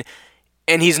 2018.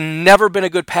 And he's never been a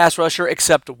good pass rusher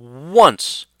except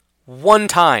once. One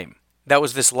time. That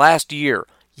was this last year.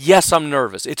 Yes, I'm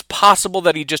nervous. It's possible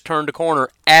that he just turned a corner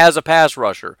as a pass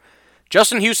rusher.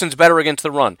 Justin Houston's better against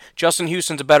the run. Justin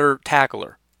Houston's a better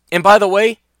tackler. And by the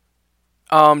way,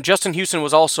 Justin Houston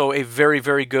was also a very,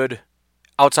 very good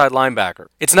outside linebacker.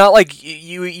 It's not like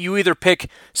you either pick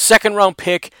second-round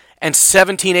pick and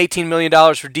 $17, $18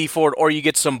 million for Dee Ford, or you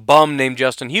get some bum named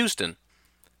Justin Houston.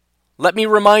 Let me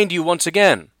remind you once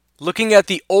again, looking at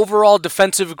the overall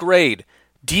defensive grade,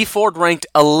 Dee Ford ranked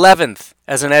 11th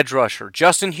as an edge rusher.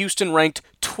 Justin Houston ranked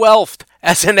 12th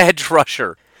as an edge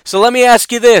rusher. So let me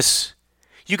ask you this.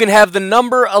 You can have the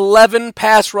number 11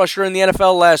 pass rusher in the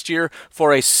NFL last year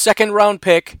for a second-round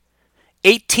pick,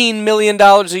 $18 million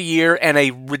a year, and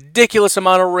a ridiculous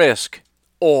amount of risk.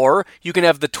 Or you can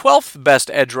have the 12th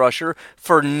best edge rusher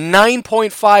for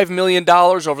 $9.5 million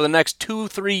over the next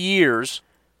 2-3 years,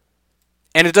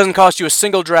 and it doesn't cost you a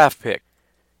single draft pick.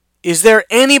 Is there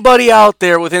anybody out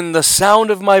there within the sound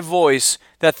of my voice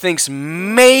that thinks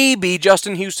maybe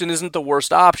Justin Houston isn't the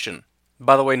worst option?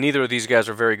 By the way, neither of these guys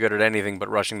are very good at anything but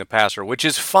rushing the passer, which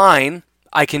is fine.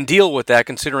 I can deal with that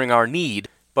considering our need.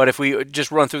 But if we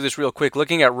just run through this real quick,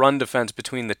 looking at run defense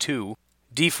between the two,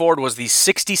 Dee Ford was the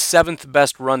 67th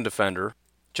best run defender.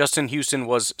 Justin Houston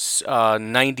was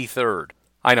 93rd.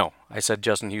 I know, I said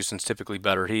Justin Houston's typically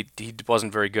better. He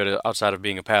wasn't very good outside of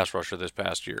being a pass rusher this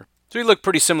past year. So he looked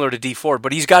pretty similar to Dee Ford,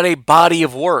 but he's got a body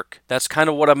of work. That's kind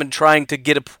of what I've been trying to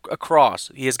get across.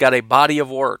 He has got a body of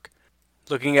work.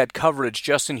 Looking at coverage,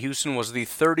 Justin Houston was the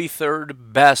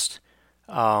 33rd best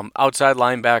outside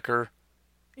linebacker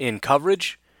in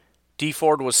coverage. Dee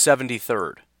Ford was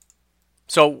 73rd.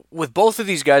 So with both of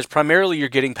these guys, primarily you're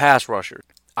getting pass rushers.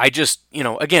 I just,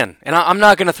 again, and I'm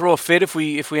not going to throw a fit if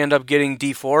we end up getting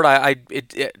Dee Ford.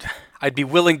 I'd be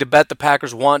willing to bet the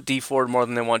Packers want Dee Ford more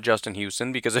than they want Justin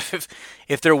Houston, because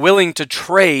if they're willing to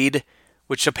trade,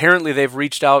 which apparently they've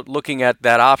reached out looking at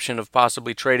that option of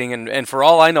possibly trading, and for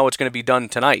all I know, it's going to be done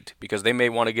tonight, because they may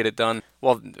want to get it done.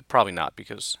 Well, probably not,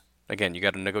 because, again, you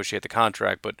got to negotiate the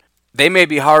contract, but they may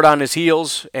be hard on his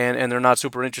heels, and they're not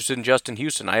super interested in Justin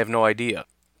Houston. I have no idea.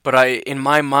 But in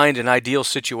my mind, an ideal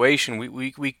situation,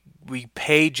 we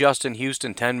pay Justin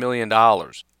Houston $10 million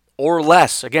or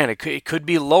less. Again, it could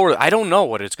be lower. I don't know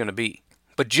what it's going to be.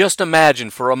 But just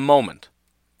imagine for a moment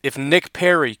if Nick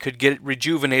Perry could get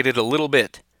rejuvenated a little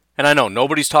bit. And I know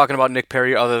nobody's talking about Nick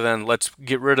Perry other than let's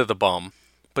get rid of the bum.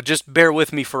 But just bear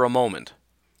with me for a moment.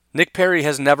 Nick Perry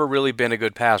has never really been a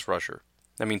good pass rusher.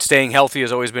 I mean, staying healthy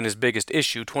has always been his biggest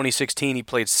issue. 2016, he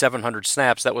played 700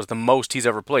 snaps. That was the most he's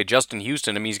ever played. Justin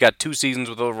Houston, he's got 2 seasons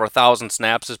with over 1,000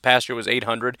 snaps. His past year was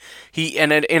 800.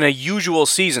 And in a usual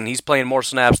season, he's playing more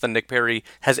snaps than Nick Perry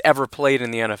has ever played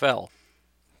in the NFL.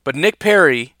 But Nick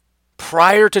Perry,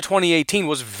 prior to 2018,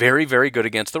 was very, very good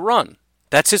against the run.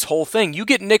 That's his whole thing. You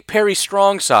get Nick Perry's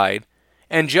strong side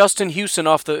and Justin Houston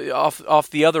off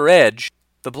the other edge,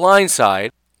 the blind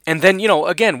side. And then,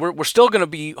 again, we're still going to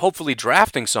be hopefully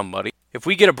drafting somebody. If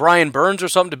we get a Brian Burns or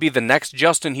something to be the next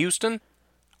Justin Houston,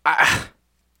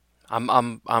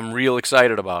 I'm real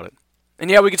excited about it.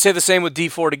 And yeah, we could say the same with Dee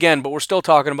Ford again, but we're still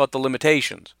talking about the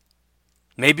limitations.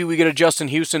 Maybe we get a Justin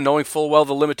Houston knowing full well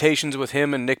the limitations with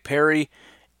him and Nick Perry,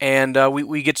 and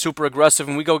we get super aggressive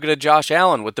and we go get a Josh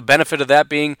Allen with the benefit of that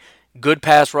being good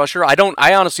pass rusher.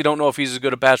 I honestly don't know if he's as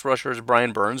good a pass rusher as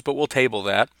Brian Burns, but we'll table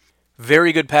that.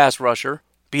 Very good pass rusher.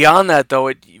 Beyond that,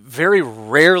 though, very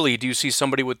rarely do you see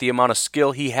somebody with the amount of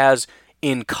skill he has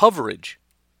in coverage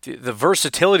the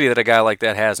versatility that a guy like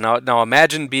that has. Now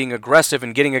imagine being aggressive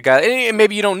and getting a guy, and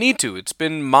maybe you don't need to. It's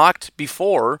been mocked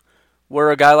before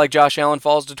where a guy like Josh Allen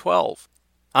falls to 12.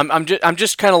 I'm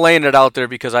just kind of laying it out there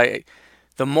because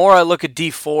the more I look at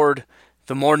Dee Ford,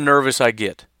 the more nervous I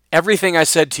get. Everything I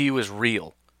said to you is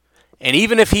real. And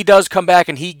even if he does come back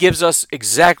and he gives us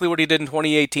exactly what he did in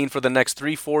 2018 for the next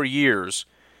 3-4 years,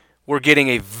 we're getting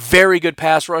a very good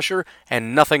pass rusher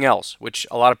and nothing else, which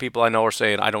a lot of people I know are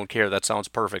saying, I don't care, that sounds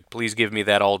perfect. Please give me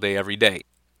that all day, every day.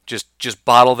 Just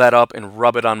bottle that up and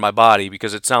rub it on my body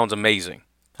because it sounds amazing.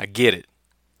 I get it.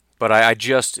 But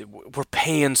we're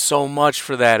paying so much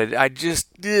for that.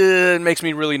 It makes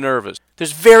me really nervous.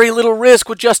 There's very little risk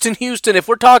with Justin Houston. If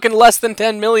we're talking less than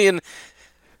 $10 million,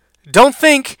 don't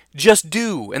think, just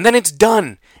do. And then it's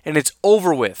done, and it's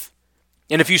over with.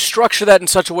 And if you structure that in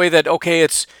such a way that, okay,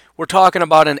 we're talking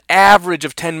about an average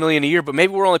of $10 million a year, but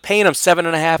maybe we're only paying him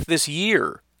 $7.5 this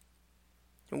year.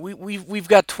 We've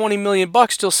got $20 million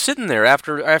still sitting there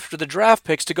after the draft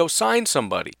picks to go sign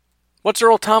somebody. What's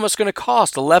Earl Thomas going to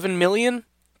cost? $11 million?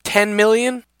 $10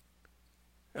 million?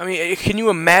 I mean, can you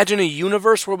imagine a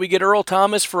universe where we get Earl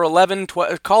Thomas for 11,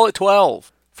 call it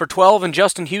 12, for 12 and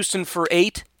Justin Houston for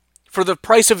 8, for the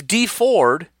price of Dee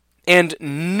Ford and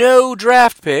no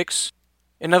draft picks?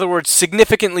 In other words,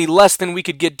 significantly less than we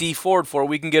could get Dee Ford for,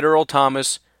 we can get Earl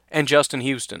Thomas and Justin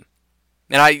Houston.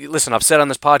 And I've said on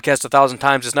this podcast 1,000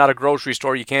 times, it's not a grocery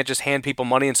store. You can't just hand people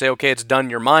money and say, okay, it's done,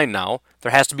 you're mine now.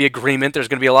 There has to be agreement. There's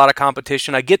going to be a lot of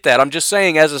competition. I get that. I'm just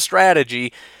saying, as a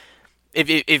strategy,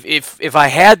 if I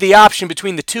had the option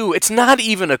between the two, it's not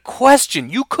even a question.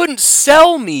 You couldn't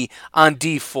sell me on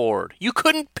Dee Ford. You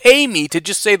couldn't pay me to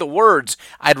just say the words,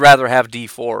 I'd rather have Dee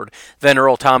Ford than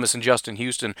Earl Thomas and Justin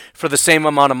Houston for the same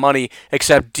amount of money,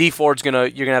 except Dee Ford's you're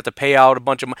gonna have to pay out a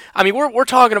bunch of money. I mean, we're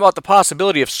talking about the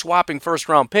possibility of swapping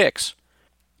first-round picks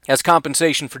as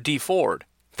compensation for Dee Ford.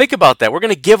 Think about that. We're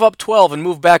going to give up 12 and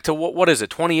move back to, what is it,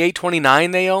 28,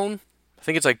 29 they own? I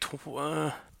think it's like,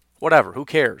 whatever, who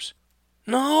cares?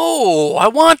 No, I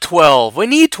want 12. We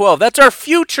need 12. That's our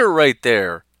future right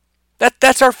there.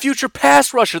 That's our future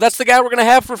pass rusher. That's the guy we're going to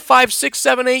have for 5, 6,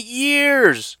 7, 8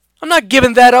 years. I'm not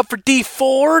giving that up for Dee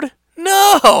Ford.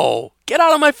 No! Get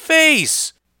out of my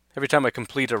face! Every time I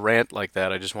complete a rant like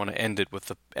that, I just want to end it with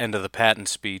the end of the Patton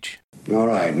speech. All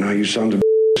right, now you sons of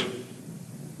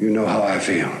you know how I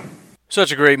feel.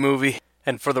 Such a great movie.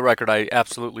 And for the record, I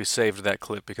absolutely saved that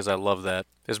clip because I love that.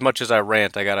 As much as I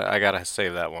rant, I gotta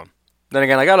save that one. Then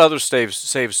again, I got other save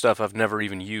stuff I've never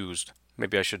even used.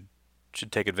 Maybe I should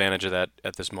take advantage of that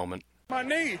at this moment. My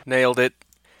knee. Nailed it.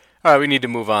 All right, we need to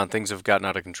move on. Things have gotten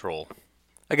out of control.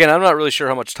 Again, I'm not really sure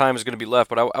how much time is going to be left,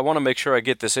 but I want to make sure I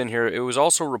get this in here. It was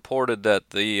also reported that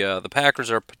the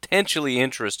Packers are potentially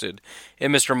interested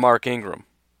in Mr. Mark Ingram.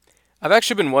 I've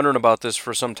actually been wondering about this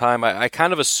for some time. I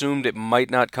kind of assumed it might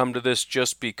not come to this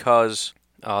just because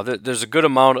there's a good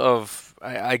amount of,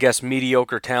 I guess,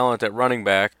 mediocre talent at running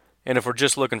back. And if we're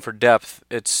just looking for depth,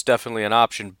 it's definitely an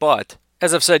option. But,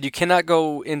 as I've said, you cannot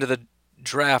go into the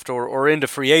draft or into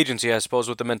free agency, I suppose,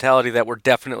 with the mentality that we're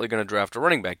definitely going to draft a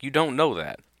running back. You don't know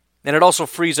that. And it also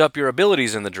frees up your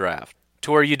abilities in the draft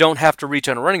to where you don't have to reach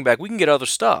on a running back. We can get other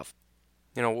stuff.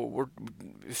 You know,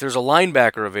 if there's a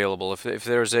linebacker available, if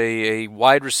there's a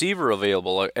wide receiver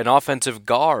available, an offensive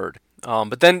guard.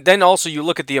 But then also you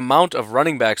look at the amount of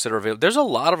running backs that are available. There's a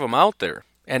lot of them out there.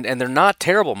 And they're not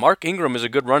terrible. Mark Ingram is a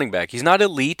good running back. He's not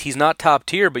elite. He's not top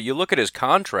tier. But you look at his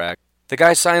contract. The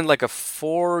guy signed like a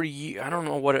 4-year. I don't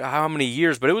know how many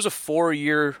years, but it was a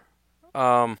 4-year.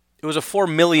 It was a $4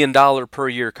 million per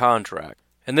year contract,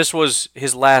 and this was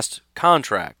his last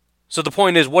contract. So the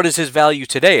point is, what is his value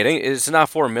today? It's not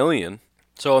 $4 million.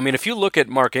 So I mean, if you look at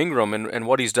Mark Ingram and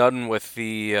what he's done with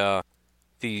the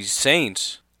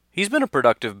Saints, he's been a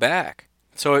productive back.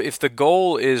 So if the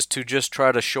goal is to just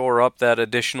try to shore up that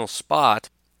additional spot,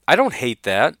 I don't hate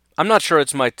that. I'm not sure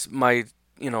it's my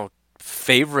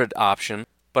favorite option,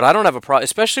 but I don't have a problem,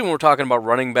 especially when we're talking about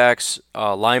running backs,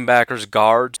 linebackers,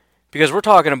 guards, because we're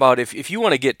talking about if you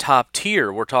want to get top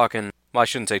tier, we're talking, well, I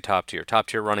shouldn't say top tier. Top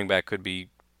tier running back could be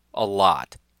a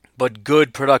lot, but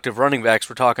good productive running backs,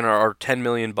 we're talking are $10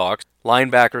 million.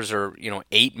 Linebackers are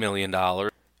 $8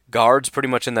 million. Guards pretty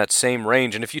much in that same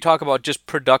range. And if you talk about just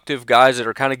productive guys that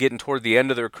are kind of getting toward the end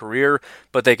of their career,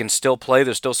 but they can still play,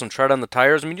 there's still some tread on the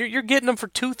tires, I mean, you're getting them for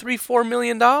 $2, $3, $4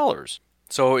 million.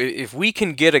 So if we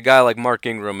can get a guy like Mark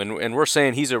Ingram, and we're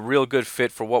saying he's a real good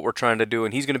fit for what we're trying to do,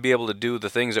 and he's going to be able to do the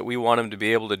things that we want him to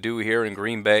be able to do here in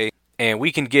Green Bay, and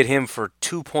we can get him for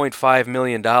 $2.5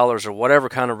 million or whatever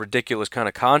kind of ridiculous kind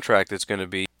of contract it's going to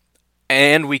be,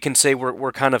 and we can say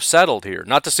we're kind of settled here.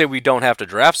 Not to say we don't have to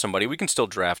draft somebody. We can still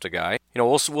draft a guy.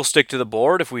 We'll stick to the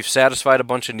board if we've satisfied a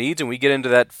bunch of needs and we get into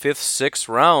that 5th, 6th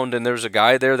round and there's a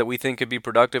guy there that we think could be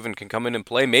productive and can come in and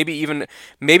play.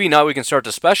 Maybe now we can start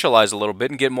to specialize a little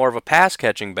bit and get more of a pass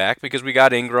catching back because we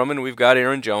got Ingram and we've got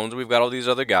Aaron Jones, we've got all these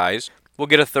other guys. We'll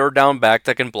get a 3rd down back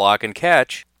that can block and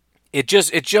catch. It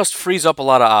just frees up a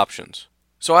lot of options.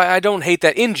 So I don't hate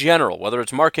that in general, whether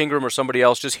it's Mark Ingram or somebody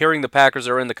else, just hearing the Packers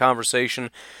are in the conversation.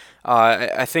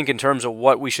 I think in terms of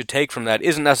what we should take from that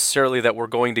isn't necessarily that we're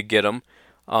going to get them.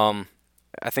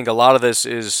 I think a lot of this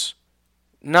is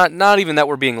not even that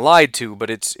we're being lied to, but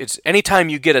it's anytime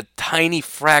you get a tiny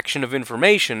fraction of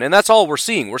information, and that's all we're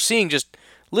seeing. We're seeing just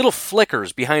little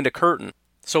flickers behind a curtain.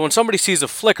 So when somebody sees a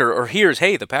flicker or hears,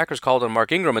 hey, the Packers called on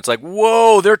Mark Ingram, it's like,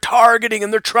 whoa, they're targeting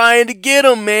and they're trying to get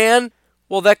him, man.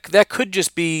 Well, that could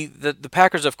just be that the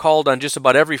Packers have called on just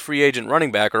about every free agent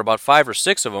running back, or about 5 or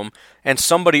 6 of them, and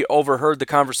somebody overheard the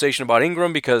conversation about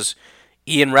Ingram because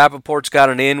Ian Rappaport's got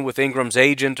an in with Ingram's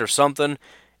agent or something,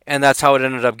 and that's how it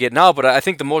ended up getting out. But I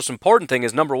think the most important thing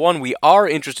is, number one, we are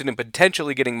interested in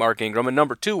potentially getting Mark Ingram, and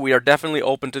number two, we are definitely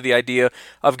open to the idea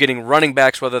of getting running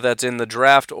backs, whether that's in the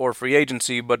draft or free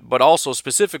agency, but also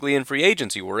specifically in free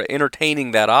agency. We're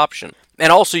entertaining that option.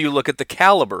 And also you look at the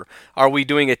caliber. Are we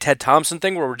doing a Ted Thompson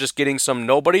thing where we're just getting some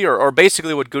nobody, or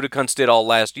basically what Gutekunst did all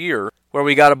last year, where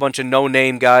we got a bunch of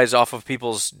no-name guys off of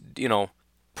people's,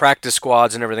 practice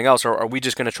squads and everything else? Or are we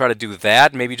just going to try to do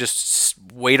that? Maybe just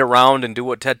wait around and do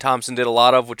what Ted Thompson did a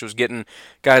lot of, which was getting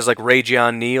guys like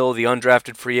Rajion Neal, the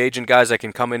undrafted free agent guys that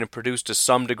can come in and produce to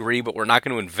some degree, but we're not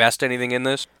going to invest anything in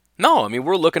this? No,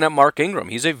 we're looking at Mark Ingram.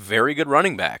 He's a very good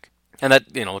running back. And that,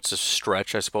 it's a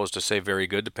stretch, I suppose, to say very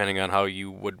good, depending on how you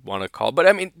would want to call.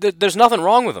 But, there's nothing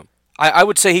wrong with him. I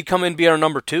would say he'd come in and be our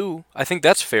number 2. I think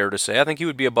that's fair to say. I think he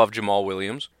would be above Jamal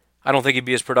Williams. I don't think he'd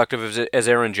be as productive as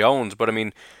Aaron Jones. But,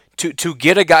 to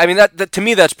get a guy, that to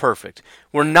me, that's perfect.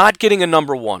 We're not getting a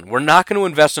number 1. We're not going to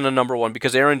invest in a number 1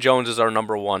 because Aaron Jones is our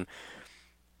number 1.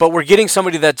 But we're getting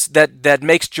somebody that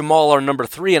makes Jamal our number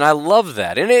 3, and I love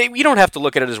that. And you don't have to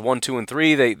look at it as 1, 2, and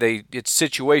 3. It's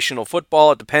situational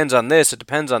football. It depends on this. It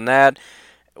depends on that.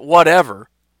 Whatever.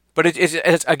 But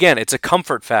it's a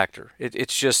comfort factor.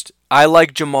 It's just, I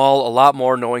like Jamal a lot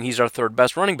more knowing he's our 3rd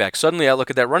best running back. Suddenly I look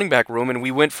at that running back room, and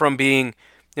we went from being,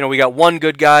 we got one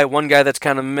good guy, one guy that's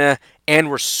kind of meh,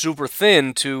 and we're super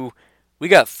thin, to we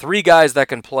got 3 guys that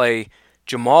can play.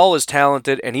 Jamal is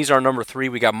talented, and he's our number 3.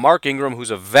 We got Mark Ingram,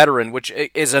 who's a veteran, which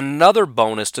is another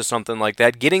bonus to something like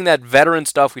that. Getting that veteran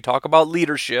stuff, we talk about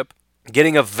leadership,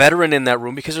 getting a veteran in that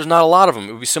room, because there's not a lot of them.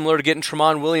 It would be similar to getting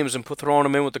Tramon Williams and throwing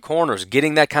him in with the corners.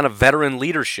 Getting that kind of veteran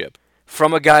leadership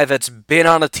from a guy that's been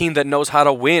on a team that knows how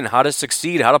to win, how to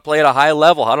succeed, how to play at a high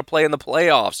level, how to play in the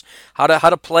playoffs, how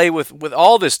to play with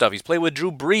all this stuff. He's played with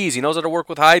Drew Brees. He knows how to work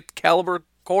with high-caliber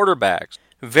quarterbacks.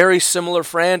 Very similar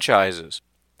franchises.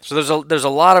 So there's a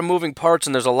lot of moving parts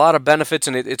and there's a lot of benefits,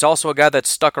 and it's also a guy that's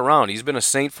stuck around. He's been a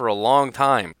Saint for a long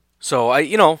time. So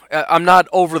I'm not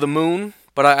over the moon,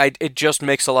 but it just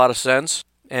makes a lot of sense.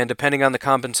 And depending on the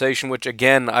compensation, which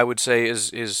again I would say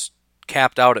is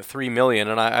capped out at $3 million,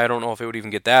 and I don't know if it would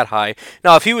even get that high.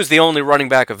 Now, if he was the only running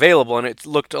back available, and it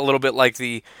looked a little bit like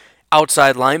the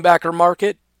outside linebacker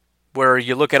market, where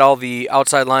you look at all the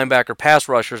outside linebacker pass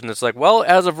rushers, and it's like, well,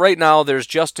 as of right now, there's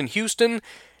Justin Houston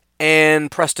and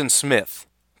Preston Smith.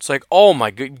 It's like, oh my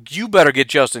god, you better get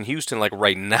Justin Houston like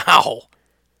right now,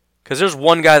 because there's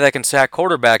one guy that can sack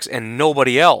quarterbacks and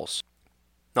nobody else.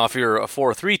 Now, if you're a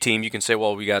 4-3 team, you can say,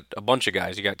 well, we got a bunch of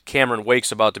guys. You got Cameron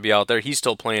Wake's about to be out there. He's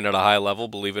still playing at a high level,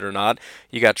 believe it or not.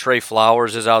 You got Trey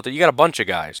Flowers is out there. You got a bunch of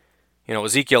guys.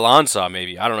 Ezekiel Ansah,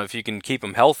 maybe. I don't know if you can keep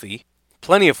him healthy.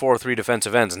 Plenty of 4-3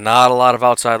 defensive ends. Not a lot of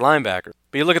outside linebackers.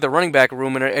 But you look at the running back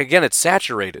room, and again, it's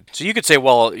saturated. So you could say,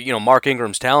 well, Mark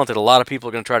Ingram's talented. A lot of people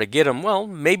are going to try to get him. Well,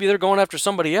 maybe they're going after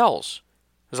somebody else.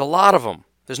 There's a lot of them.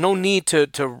 There's no need to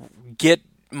get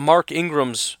Mark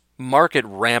Ingram's market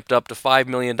ramped up to $5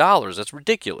 million. That's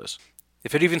ridiculous.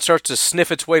 If it even starts to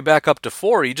sniff its way back up to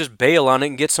 4, you just bail on it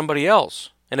and get somebody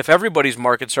else. And if everybody's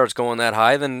market starts going that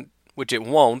high, then, which it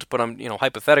won't, but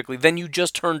hypothetically, then you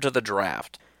just turn to the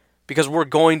draft. Because we're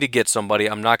going to get somebody.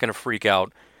 I'm not going to freak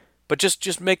out. But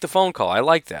just make the phone call. I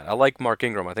like that. I like Mark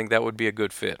Ingram. I think that would be a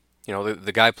good fit.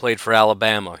 The guy played for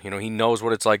Alabama. He knows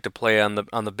what it's like to play on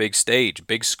the big stage,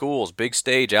 big schools, big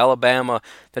stage, Alabama.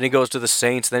 Then he goes to the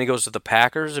Saints. Then he goes to the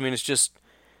Packers.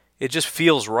 It just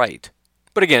feels right.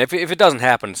 But again, if it doesn't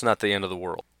happen, it's not the end of the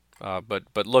world.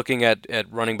 But looking at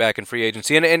running back and free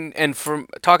agency, and from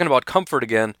talking about comfort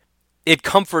again, it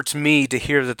comforts me to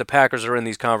hear that the Packers are in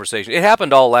these conversations. It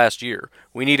happened all last year.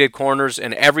 We needed corners,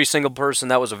 and every single person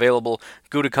that was available,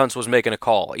 Gutekunst was making a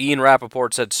call. Ian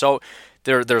Rappaport said, so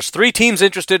there's 3 teams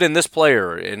interested in this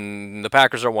player, and the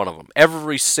Packers are one of them.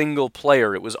 Every single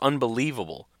player. It was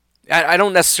unbelievable. I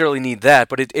don't necessarily need that,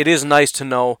 but it is nice to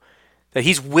know that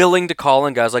he's willing to call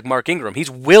on guys like Mark Ingram. He's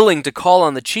willing to call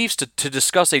on the Chiefs to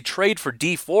discuss a trade for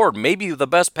Dee Ford, maybe the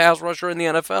best pass rusher in the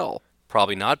NFL.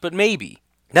 Probably not, but maybe.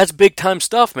 That's big-time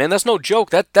stuff, man. That's no joke.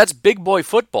 That's big boy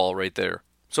football right there.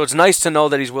 So it's nice to know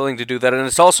that he's willing to do that, and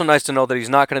it's also nice to know that he's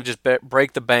not going to just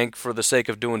break the bank for the sake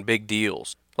of doing big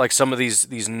deals, like some of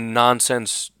these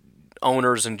nonsense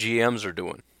owners and GMs are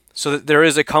doing. So there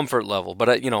is a comfort level, but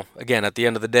again, at the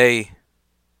end of the day,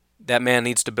 that man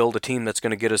needs to build a team that's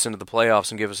going to get us into the playoffs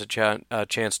and give us a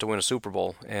chance to win a Super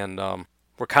Bowl, and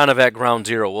we're kind of at ground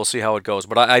zero. We'll see how it goes.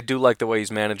 But I do like the way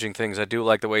he's managing things. I do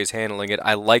like the way he's handling it.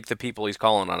 I like the people he's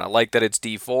calling on. I like that it's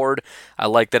Dee Ford. I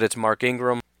like that it's Mark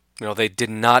Ingram. They did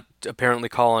not apparently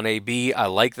call on AB. I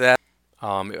like that.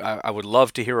 I would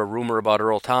love to hear a rumor about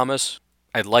Earl Thomas.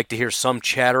 I'd like to hear some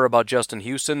chatter about Justin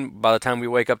Houston. By the time we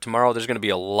wake up tomorrow, there's going to be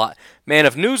a lot. Man,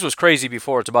 if news was crazy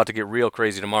before, it's about to get real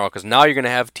crazy tomorrow, because now you're going to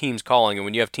have teams calling. And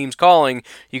when you have teams calling,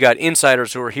 you got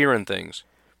insiders who are hearing things.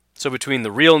 So between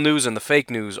the real news and the fake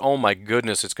news, oh my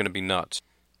goodness, it's going to be nuts.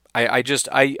 I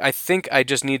think I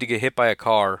just need to get hit by a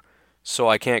car so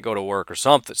I can't go to work or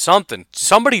something.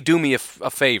 Somebody do me a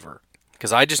favor,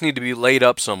 because I just need to be laid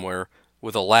up somewhere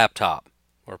with a laptop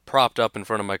or propped up in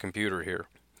front of my computer here.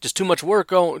 Just too much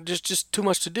work, just too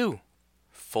much to do.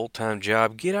 Full-time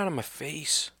job, get out of my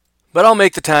face. But I'll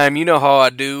make the time, you know how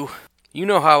I do. You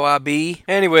know how I be.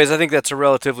 Anyways, I think that's a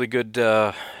relatively good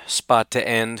spot to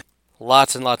end.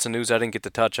 Lots and lots of news I didn't get to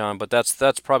touch on, but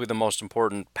that's probably the most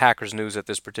important Packers news at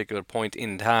this particular point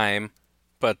in time.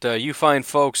 But you fine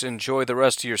folks, enjoy the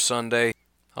rest of your Sunday.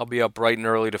 I'll be up bright and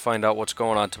early to find out what's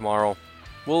going on tomorrow.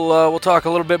 We'll talk a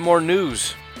little bit more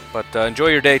news. But enjoy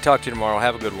your day. Talk to you tomorrow.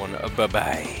 Have a good one.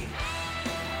 Bye-bye.